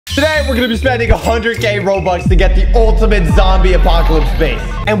Today, we're going to be spending 100k Robux to get the ultimate zombie apocalypse base.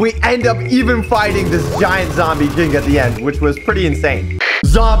 And we end up even fighting this giant zombie king at the end, which was pretty insane.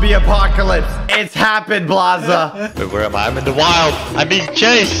 Zombie apocalypse. It's happened, Blaza. Wait, where am I? I'm in the wild. I'm being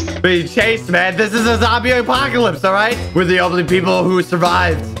chased. Being chased, man. This is a zombie apocalypse, all right? We're the only people who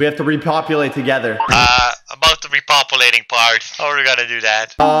survived. We have to repopulate together. About the repopulating part. How are we gonna do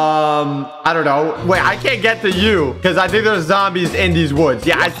that? I don't know. Wait, I can't get to you because I think there's zombies in these woods.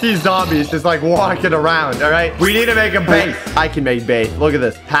 Yeah, I see zombies just like walking around, all right? We need to make a base. I can make base. Look at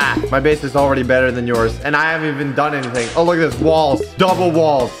this. Ha. My base is already better than yours, and I haven't even done anything. Oh, look at this. Walls. Double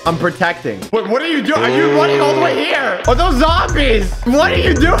walls. I'm protecting. Wait, what are you doing? Are you running all the way here? Are those zombies? What are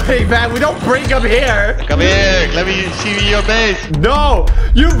you doing, man? We don't bring them here. Come here. Let me see your base. No,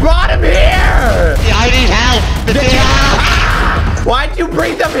 you brought him here. Yeah, I need help. Why'd you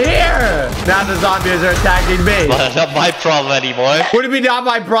bring them here? Now the zombies are attacking me. Well, that's not my problem anymore. What do you mean not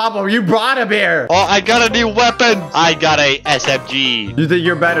my problem? You brought him here. Oh, I got a new weapon. I got a SMG. You think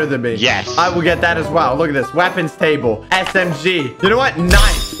you're better than me? Yes. I will get that as well. Look at this. Weapons table. SMG. You know what?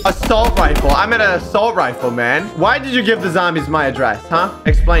 Knife. Assault rifle. I'm at an assault rifle, man. Why did you give the zombies my address, huh?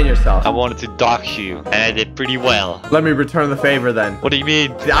 Explain yourself. I wanted to dox you, and I did pretty well. Let me return the favor then. What do you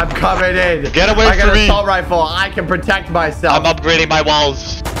mean? I'm coming in. Get away from me. I got an assault rifle. I can protect myself. I'm upgrading my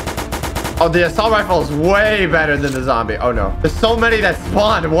walls. Oh, the assault rifle is way better than the zombie. Oh, no. There's so many that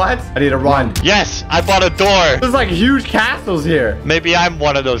spawn. What? I need to run. Yes, I bought a door. There's like huge castles here. Maybe I'm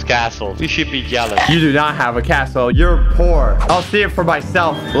one of those castles. You should be jealous. You do not have a castle. You're poor. I'll see it for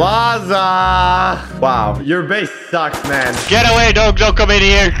myself. Plaza. Wow, your base sucks, man. Get away. Don't come in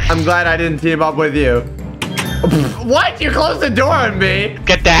here. I'm glad I didn't team up with you. What? You closed the door on me?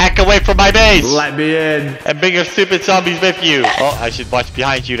 Get the heck away from my base. Let me in. And bring your stupid zombies with you. Oh, I should watch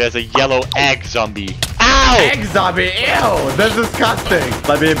behind you. There's a yellow egg zombie. Ow! Egg zombie? Ew. That's disgusting.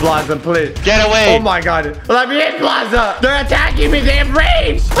 Let me in, Plaza, please. Get away. Oh, my God. Let me in, Plaza. They're attacking me. They have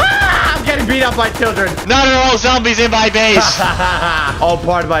rage. Ah, I'm getting beat up by children. Not all zombies in my base. All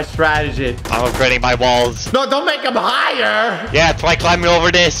part of my strategy. I'm upgrading my walls. No, don't make them higher. Yeah, try climbing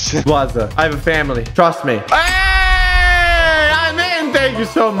over this. Plaza, I have a family. Trust me. Hey, I'm in. Thank you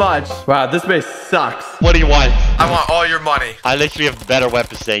so much. Wow, this base sucks. What do you want? I want all your money. I literally have better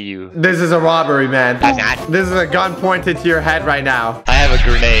weapons than you. This is a robbery, man. That's not. This is a gun pointed to your head right now. I have a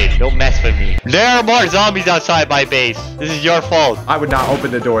grenade. Don't mess with me. There are more zombies outside my base. This is your fault. I would not open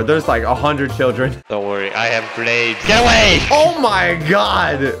the door. There's like 100 children. Don't worry. I have grenades. Get away. Oh my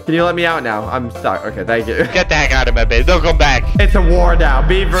God. Can you let me out now? I'm stuck. Okay, thank you. Get the heck out of my base. Don't come back. It's a war now.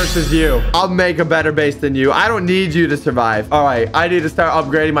 Me versus you. I'll make a better base than you. I don't need you to survive. All right. I need to start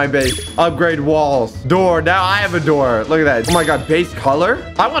upgrading my base. Upgrade walls. Door. Now I have a door. Look at that. Oh my God. Base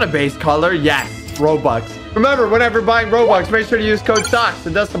color? I want a base color. Yes. Robux. Remember, whenever buying Robux, make sure to use code SOCKS.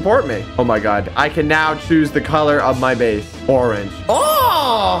 It does support me. Oh my God. I can now choose the color of my base. Orange.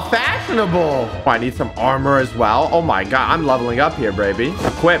 Oh, fashionable. Oh, I need some armor as well. Oh my God. I'm leveling up here, baby.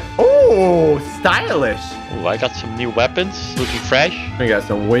 Equip. Oh, stylish. Oh, I got some new weapons. Looking fresh. We got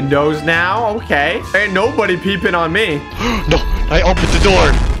some windows now. Okay. Ain't nobody peeping on me. No, I opened the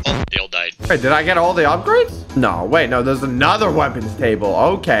door. Oh, they all died. Wait, did I get all the upgrades? No, wait, no, there's another weapons table.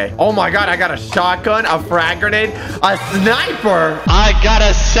 Okay. Oh my God, I got a shotgun, a frag grenade, a sniper. I got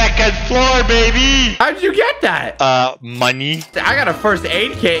a second floor, baby. How'd you get that? Money. I got a first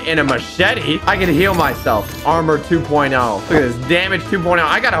aid kit and a machete. I can heal myself. Armor 2.0. Look at this, damage 2.0.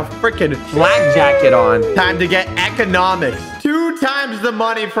 I got a freaking flak jacket on. Time to get economics. 2 times the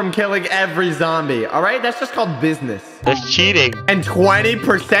money from killing every zombie. All right, that's just called business. That's cheating. And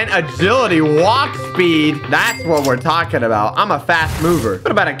 20% agility, walk speed. That's what we're talking about. I'm a fast mover.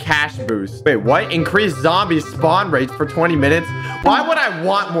 What about a cash boost? Wait, what? Increase zombie spawn rates for 20 minutes? Why would I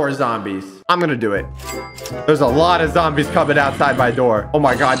want more zombies? I'm gonna do it. There's a lot of zombies coming outside my door. Oh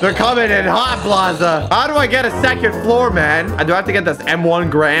my God, they're coming in hot, Plaza. How do I get a second floor, man? Do I have to get this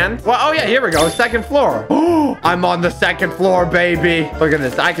M1 Grand? Well, oh yeah, here we go, second floor. Oh, I'm on the second floor, baby. Look at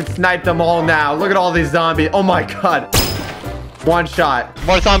this, I can snipe them all now. Look at all these zombies. Oh my God. One shot.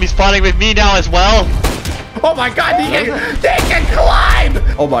 More zombies spawning with me now as well. Oh my God, they can climb.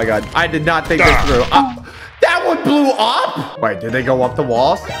 Oh my God, I did not think this through. That one blew up? Wait, did they go up the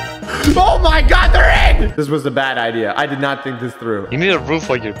walls? Oh my God, they're in! This was a bad idea. I did not think this through. You need a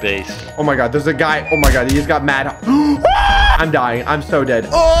roof on your base. Oh my God, there's a guy. Oh my God, he's got mad. I'm dying. I'm so dead.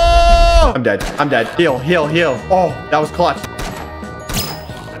 Oh! I'm dead. I'm dead. Heal, heal, heal. Oh, that was clutch.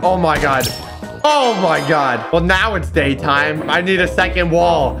 Oh my God. Oh my god. Well, now it's daytime. I need a second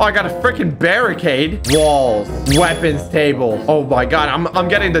wall. Oh, I got a freaking barricade. Walls. Weapons table. Oh my god. I'm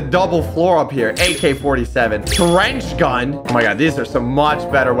getting the double floor up here. AK-47. Trench gun. Oh my god. These are some much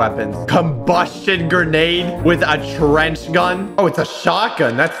better weapons. Combustion grenade with a trench gun. Oh, it's a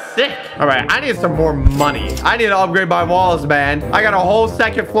shotgun. That's sick. All right. I need some more money. I need to upgrade my walls, man. I got a whole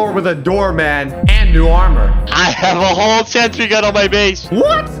second floor with a door, man. And new armor. I have a whole sentry gun on my base.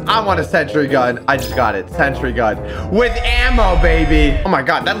 What? I want a sentry gun. I just got it. Sentry gun. With ammo, baby. Oh my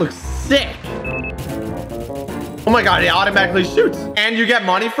god. That looks sick. Oh my god, it automatically shoots. And you get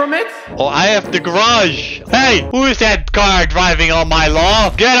money from it? Oh, I have the garage. Hey, who is that car driving on my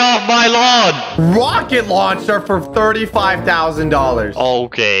lawn? Get off my lawn. Rocket launcher for $35,000.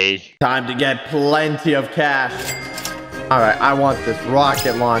 Okay. Time to get plenty of cash. All right, I want this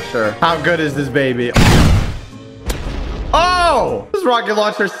rocket launcher. How good is this baby? Oh, this rocket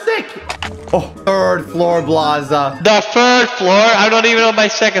launcher's sick. Oh, third floor, Blaza. The third floor? I'm not even on my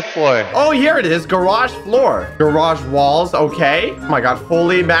second floor. Oh, here it is. Garage floor. Garage walls. Okay. Oh my god.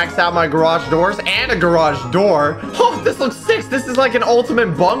 Fully maxed out my garage doors and a garage door. Oh, this looks sick. This is like an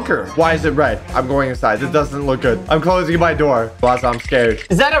ultimate bunker. Why is it red? I'm going inside. This doesn't look good. I'm closing my door. Blaza, I'm scared.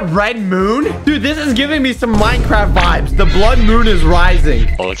 Is that a red moon? Dude, this is giving me some Minecraft vibes. The blood moon is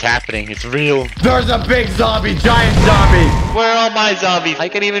rising. Oh, it's happening. It's real. There's a big zombie. Giant zombie. Where are all my zombies? I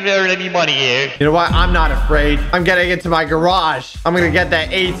can't even earn any money here. You know what? I'm not afraid. I'm getting into my garage. I'm gonna get that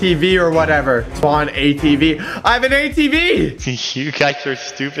ATV or whatever. Spawn ATV. I have an ATV. You got your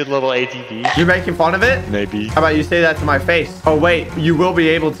stupid little ATV. You're making fun of it? Maybe. How about you say that to my face? Oh, wait. You will be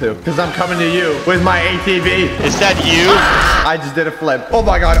able to, because I'm coming to you with my ATV. Is that you? I just did a flip. Oh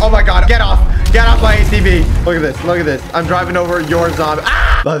my god. Oh my god. Get off. Get off my ATV. Look at this. Look at this. I'm driving over your zombie.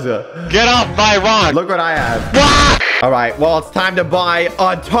 Ah! Get off my rock. Look what I have. All right. Well, it's time to buy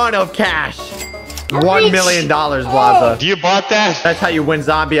a ton of cash. $1 million, Blaza. You bought that? That's how you win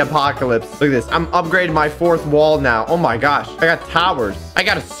zombie apocalypse. Look at this. I'm upgrading my fourth wall now. Oh my gosh. I got towers. I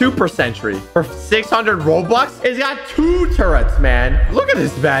got a super sentry for 600 Robux. It's got 2 turrets, man. Look at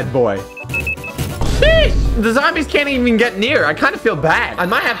this bad boy. Sheesh. The zombies can't even get near. I kind of feel bad. I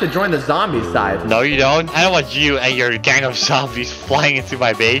might have to join the zombie side. No, you don't. I don't want you and your gang of zombies flying into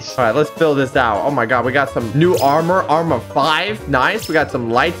my base. All right, let's fill this out. Oh my god, we got some new armor. Armor 5. Nice. We got some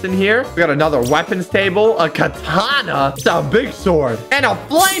lights in here. We got another weapons table. A katana. It's a big sword. And a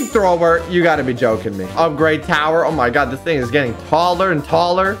flamethrower. You gotta be joking me. Upgrade tower. Oh my god, this thing is getting taller and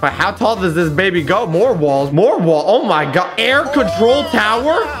taller. But how tall does this baby go? More walls. More wall. Oh my god. Air control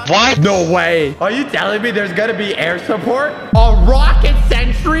tower? What? No way. Are you telling me there's gonna be air support? A rocket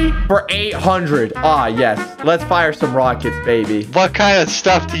sentry for 800. Ah, yes. Let's fire some rockets, baby. What kind of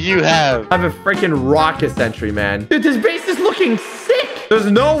stuff do you have? I have a freaking rocket sentry, man. Dude, this base is looking sick.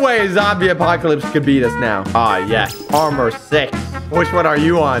 There's no way zombie apocalypse could beat us now. Ah, yes. Armor 6. Which one are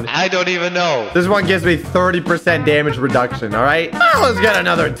you on? I don't even know. This one gives me 30% damage reduction, all right? Ah, let's get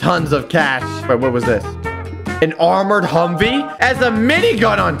another tons of cash. Wait, what was this? An armored Humvee as a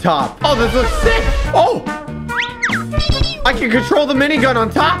minigun on top. Oh, this looks sick. Oh, I can control the minigun on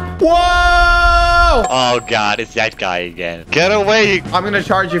top. Whoa! Oh god, it's that guy again. Get away! I'm gonna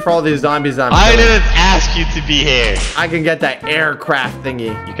charge you for all these zombies. I didn't ask you to be here. I can get that aircraft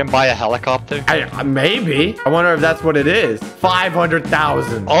thingy. You can buy a helicopter? Maybe. I wonder if that's what it is.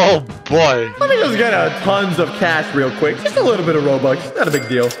 500,000. Oh boy. Let me just get tons of cash real quick. Just a little bit of Robux. Not a big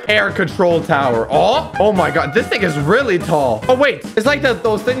deal. Air control tower. Oh my god. This thing is really tall. Oh wait. It's like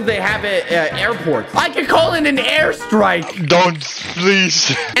those things they have at airports. I can call in an airstrike. Don't,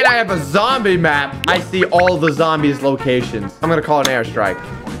 please. And I have a zombie map. I see all the zombies' locations. I'm gonna call an airstrike.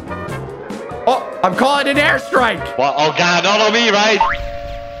 Oh, I'm calling an airstrike. What? Oh god, not on me, right?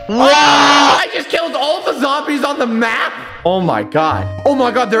 Whoa! I just killed all the zombies on the map. Oh my god. Oh my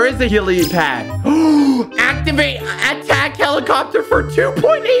god, there is a helipad. Activate attack helicopter for $2.84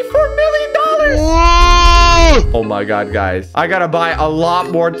 million. Whoa! Oh my god, guys. I gotta buy a lot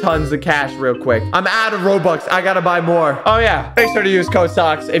more tons of cash real quick. I'm out of Robux. I gotta buy more. Oh yeah. Make sure to use code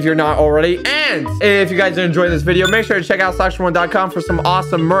SOCKS if you're not already. And if you guys are enjoying this video, make sure to check out SOCKS1.com for some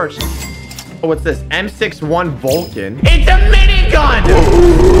awesome merch. Oh, what's this? M61 Vulcan. It's a minigun!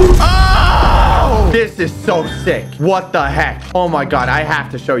 Oh! This is so sick. What the heck? Oh my god, I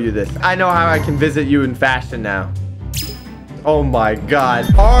have to show you this. I know how I can visit you in fashion now. Oh my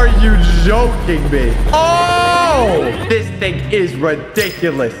god. Are you joking me? Oh! This thing is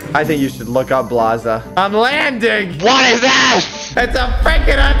ridiculous. I think you should look up Blaza. I'm landing. What is that? It's a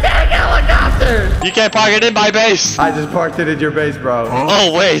freaking attack helicopter. You can't park it in my base. I just parked it in your base, bro.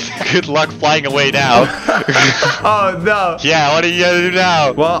 Oh, wait. Good luck flying away now. Oh, no. Yeah, what are you gonna do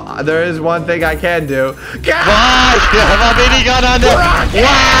now? Well, there is one thing I can do. Gosh, you have a minigun on there.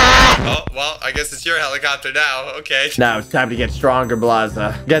 Oh, well, I guess it's your helicopter now. Okay. Now it's time to get stronger,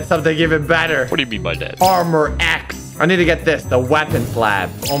 Blaza. Get something even better. What do you mean by that? Armor X. I need to get this, the weapons lab.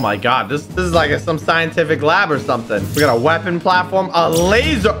 Oh my god, this is like some scientific lab or something. We got a weapon platform, a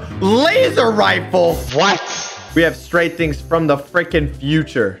laser rifle. What? We have straight things from the freaking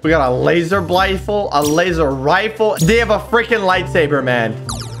future. We got a laser rifle, a laser rifle. They have a freaking lightsaber, man.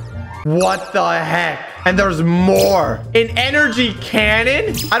 What the heck? And there's more. An energy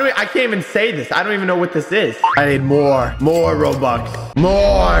cannon? I can't even say this. I don't even know what this is. I need more. More Robux.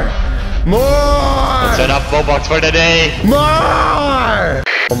 More. That's enough Robux for today. More.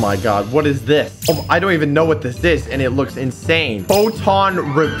 Oh my god, what is this? Oh, I don't even know what this is, and it looks insane.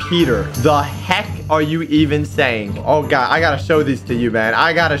 Photon repeater. The heck are you even saying? Oh god, I gotta show these to you, man.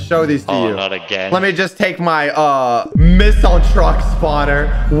 I gotta show these to you. Oh, not again. Let me just take my missile truck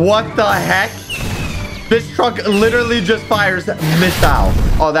spawner. What the heck? This truck literally just fires missiles.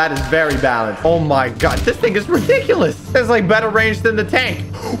 Oh, that is very balanced. Oh my god, this thing is ridiculous. It's like better range than the tank.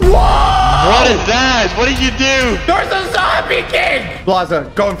 Whoa! What is that? What did you do? There's a zombie king!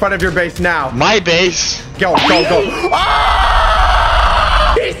 Blaza, go in front of your base now. My base? Go. Ah!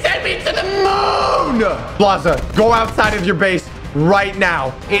 He sent me to the moon! Blaza, go outside of your base right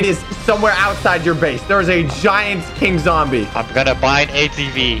now. It is somewhere outside your base. There is a giant king zombie. I'm gonna buy an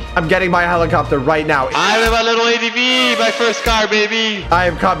ATV. I'm getting my helicopter right now. I'm in my little ATV, my first car, baby. I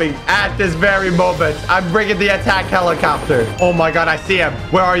am coming at this very moment. I'm bringing the attack helicopter. Oh my god, I see him.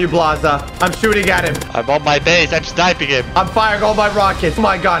 Where are you, Blaza? I'm shooting at him. I'm on my base. I'm sniping him. I'm firing all my rockets. Oh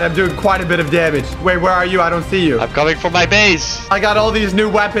my god, I'm doing quite a bit of damage. Wait, where are you? I don't see you. I'm coming from my base. I got all these new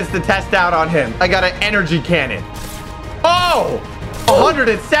weapons to test out on him. I got an energy cannon. Oh!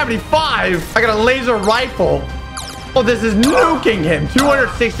 175? I got a laser rifle. Oh, this is nuking him.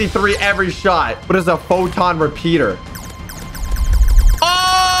 263 every shot. What is a photon repeater?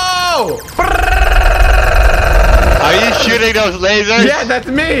 Oh! Are you shooting those lasers? Yeah, that's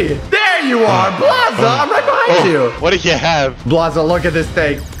me. There you are, Blaza. I'm right behind you. What do you have? Blaza, look at this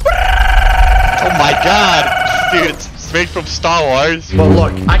thing. Oh my god. Dude, it's straight from Star Wars. But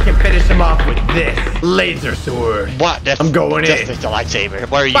look, I can finish him off with this laser sword. What? I'm going in. Just a lightsaber.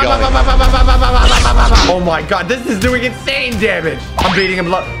 Where are you going? Oh my god, this is doing insane damage. I'm beating him.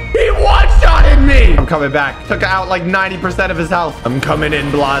 He one-shotted me. I'm coming back. Took out like 90% of his health. I'm coming in,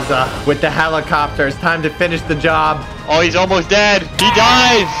 Blaza, with the helicopter. It's time to finish the job. Oh, he's almost dead. He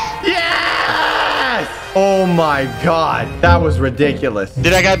dies. Yes! Oh my god, that was ridiculous.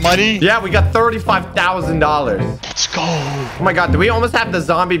 Did I get money? Yeah, we got $35,000. Let's go. Oh my god, do we almost have the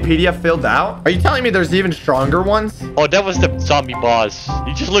zombie PDF filled out? Are you telling me there's even stronger ones? Oh, that was the zombie boss.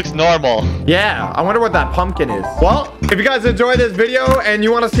 He just looks normal. Yeah, I wonder what that pumpkin is. Well, if you guys enjoyed this video and you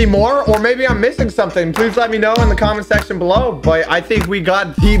want to see more, or maybe I'm missing something, please let me know in the comment section below. But I think we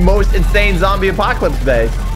got the most insane zombie apocalypse today.